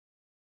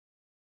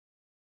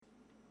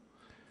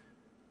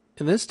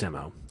In this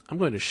demo, I'm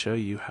going to show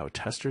you how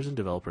testers and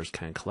developers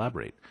can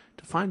collaborate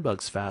to find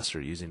bugs faster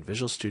using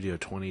Visual Studio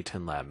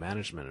 2010 Lab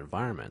Management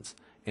environments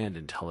and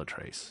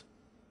IntelliTrace.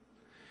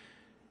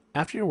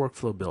 After your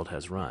workflow build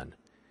has run,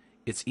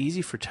 it's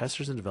easy for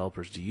testers and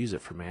developers to use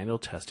it for manual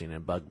testing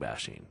and bug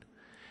bashing.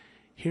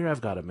 Here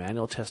I've got a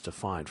manual test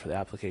defined for the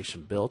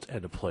application built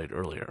and deployed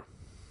earlier.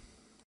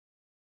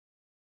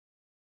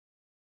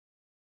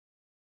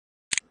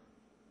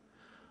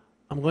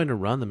 I'm going to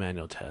run the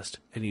manual test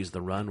and use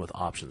the Run with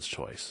Options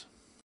choice.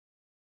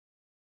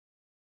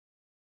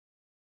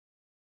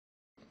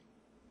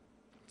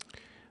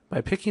 By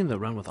picking the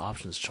Run with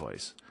Options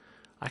choice,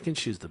 I can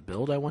choose the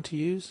build I want to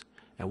use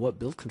and what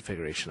build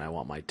configuration I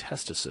want my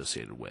test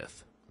associated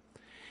with.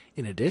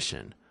 In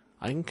addition,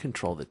 I can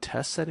control the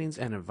test settings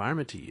and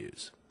environment to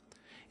use.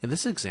 In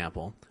this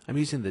example, I'm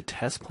using the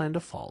test plan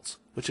defaults,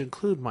 which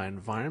include my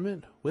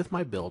environment with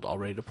my build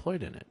already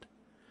deployed in it.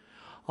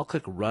 I'll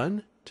click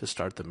Run to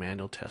start the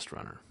manual test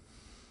runner.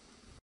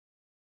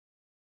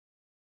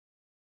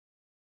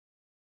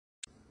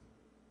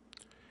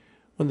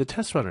 When the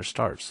test runner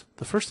starts,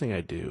 the first thing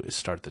I do is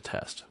start the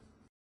test.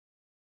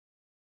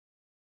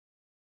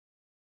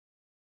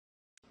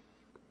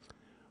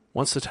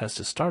 Once the test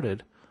is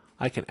started,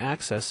 I can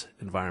access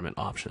environment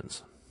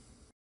options.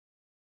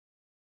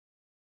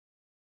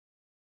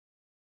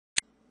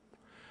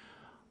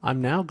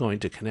 I'm now going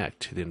to connect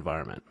to the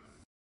environment.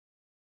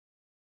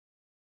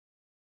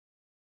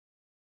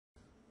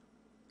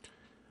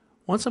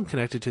 Once I'm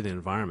connected to the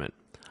environment,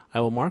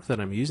 I will mark that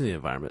I'm using the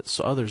environment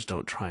so others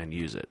don't try and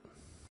use it.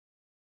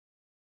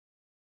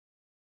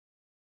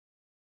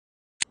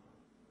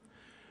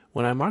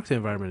 When I mark the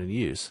environment in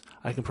use,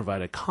 I can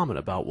provide a comment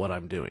about what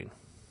I'm doing.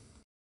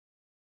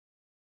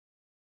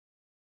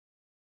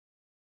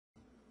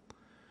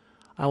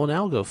 I will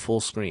now go full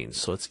screen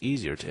so it's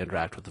easier to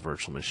interact with the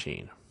virtual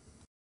machine.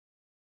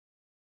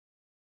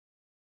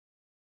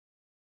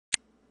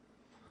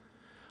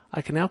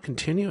 I can now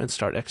continue and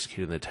start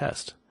executing the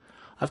test.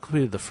 I've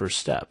completed the first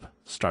step,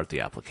 start the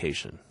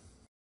application.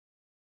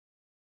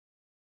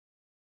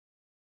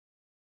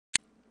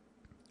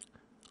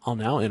 I'll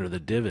now enter the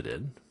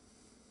dividend.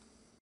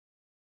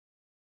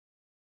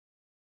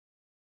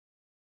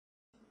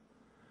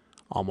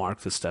 I'll mark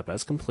the step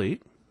as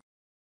complete.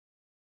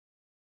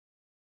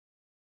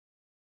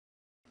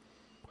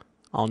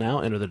 I'll now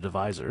enter the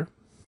divisor.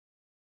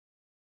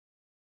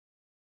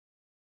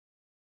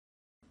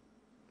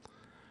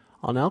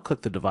 I'll now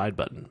click the Divide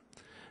button.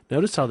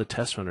 Notice how the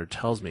test runner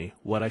tells me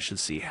what I should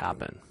see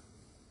happen.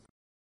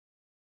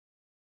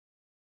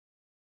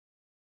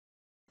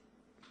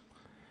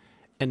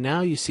 And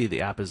now you see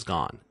the app is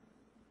gone.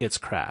 It's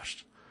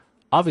crashed.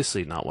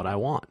 Obviously not what I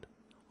want.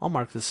 I'll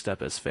mark this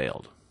step as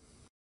failed.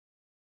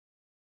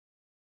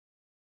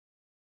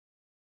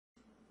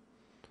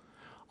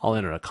 I'll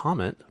enter a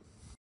comment.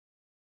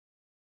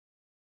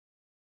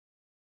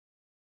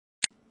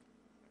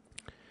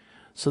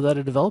 So that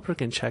a developer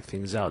can check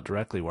things out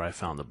directly where I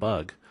found the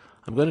bug,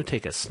 I'm going to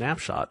take a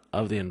snapshot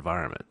of the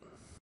environment.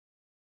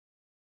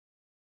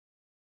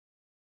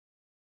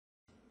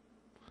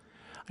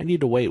 I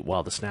need to wait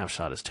while the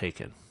snapshot is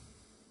taken.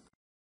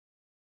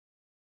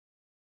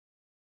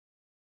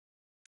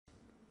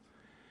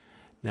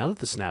 Now that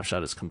the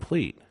snapshot is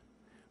complete,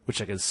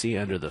 which I can see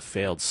under the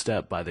failed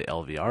step by the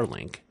LVR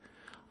link,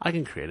 I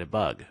can create a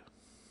bug.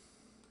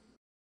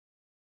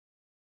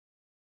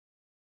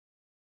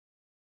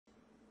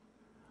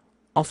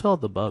 I'll fill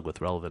out the bug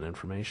with relevant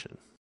information.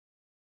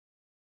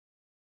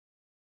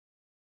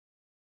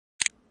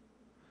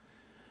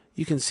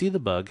 You can see the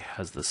bug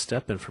has the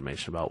step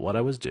information about what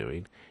I was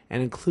doing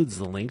and includes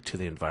the link to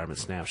the environment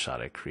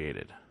snapshot I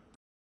created.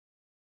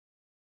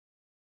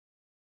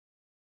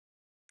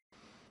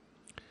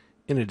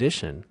 In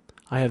addition,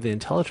 I have the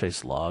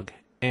IntelliTrace log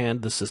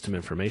and the system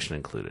information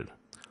included.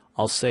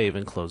 I'll save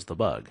and close the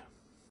bug.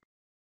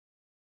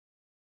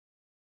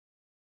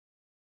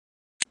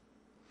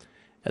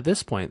 At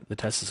this point, the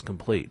test is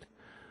complete,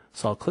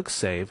 so I'll click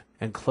Save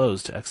and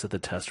Close to exit the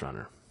test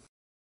runner.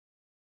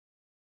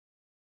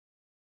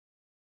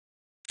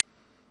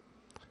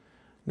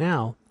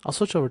 Now, I'll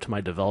switch over to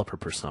my developer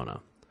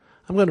persona.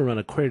 I'm going to run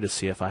a query to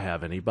see if I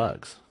have any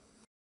bugs.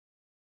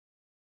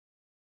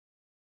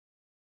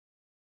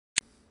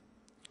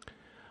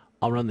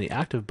 I'll run the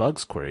active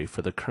bugs query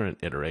for the current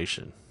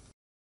iteration.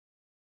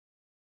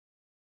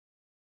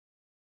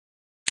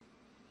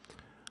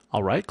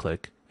 I'll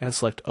right-click and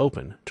select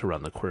Open to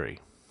run the query.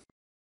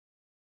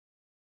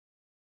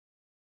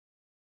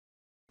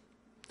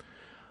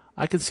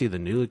 I can see the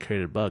newly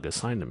created bug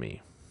assigned to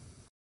me.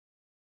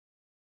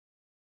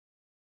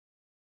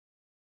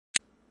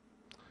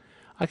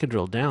 I can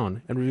drill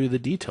down and review the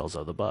details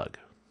of the bug.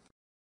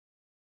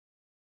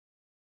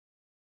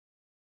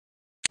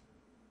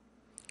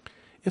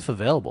 If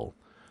available,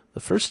 the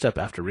first step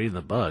after reading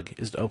the bug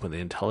is to open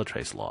the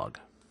IntelliTrace log.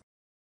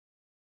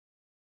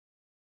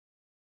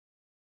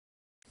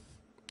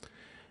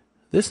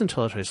 This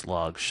IntelliTrace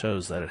log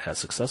shows that it has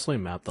successfully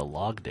mapped the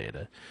log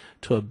data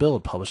to a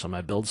build published on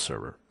my build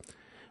server.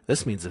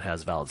 This means it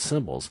has valid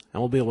symbols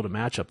and will be able to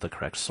match up the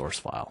correct source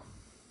file.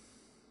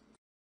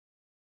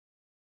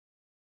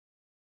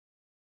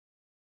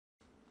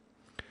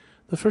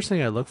 The first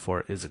thing I look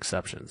for is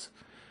exceptions.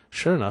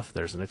 Sure enough,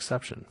 there's an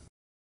exception.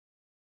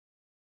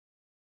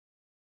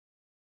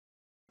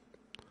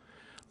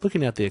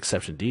 Looking at the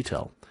exception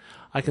detail,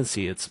 I can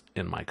see it's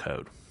in my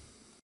code.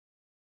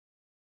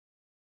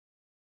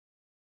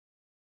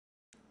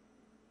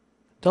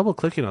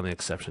 Double-clicking on the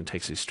exception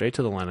takes you straight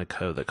to the line of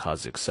code that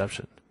caused the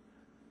exception.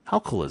 How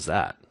cool is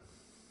that?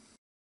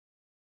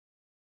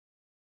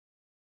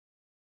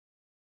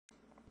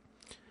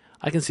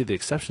 I can see the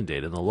exception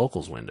data in the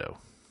locals window.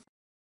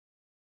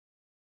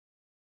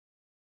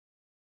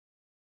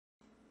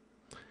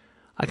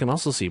 I can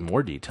also see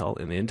more detail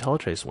in the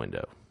IntelliTrace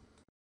window.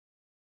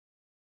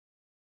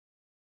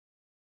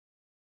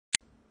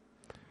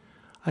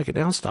 I can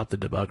now stop the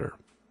debugger.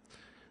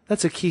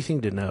 That's a key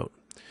thing to note.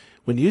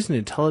 When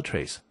using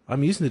IntelliTrace,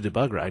 I'm using the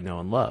debugger I know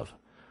and love.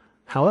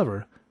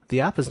 However,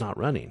 the app is not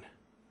running.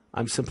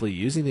 I'm simply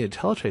using the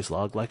IntelliTrace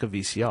log like a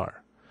VCR.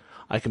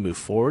 I can move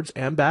forwards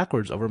and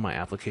backwards over my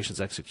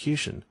application's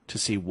execution to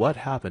see what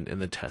happened in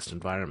the test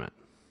environment.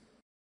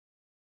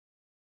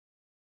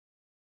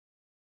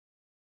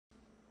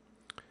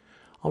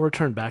 I'll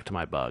return back to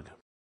my bug.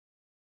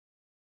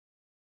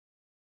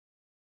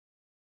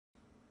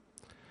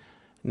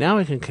 Now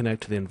I can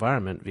connect to the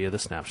environment via the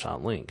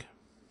snapshot link.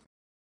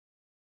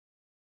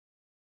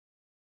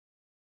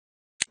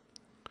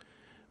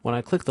 When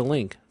I click the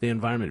link, the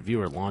environment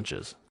viewer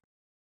launches.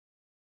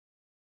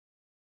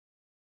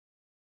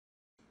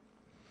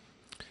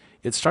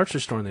 It starts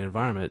restoring the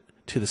environment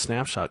to the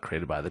snapshot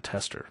created by the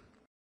tester.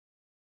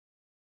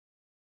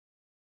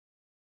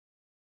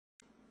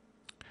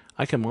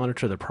 I can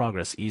monitor the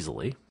progress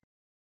easily.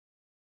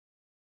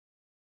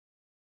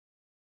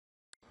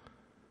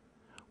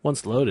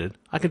 Once loaded,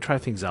 I can try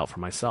things out for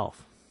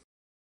myself.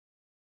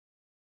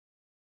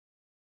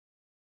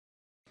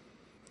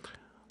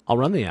 I'll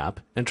run the app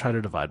and try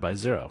to divide by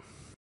 0.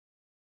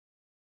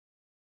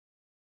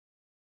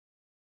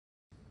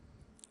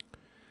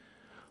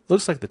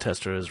 Looks like the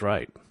tester is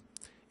right.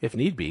 If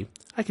need be,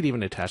 I could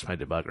even attach my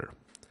debugger,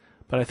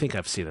 but I think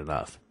I've seen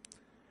enough.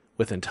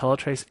 With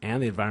IntelliTrace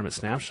and the environment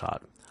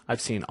snapshot,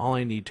 I've seen all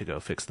I need to go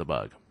fix the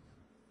bug.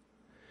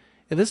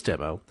 In this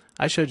demo,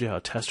 I showed you how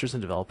testers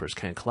and developers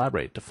can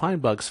collaborate to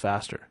find bugs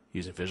faster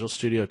using Visual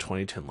Studio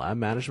 2010 Lab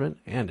Management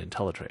and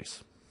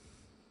IntelliTrace.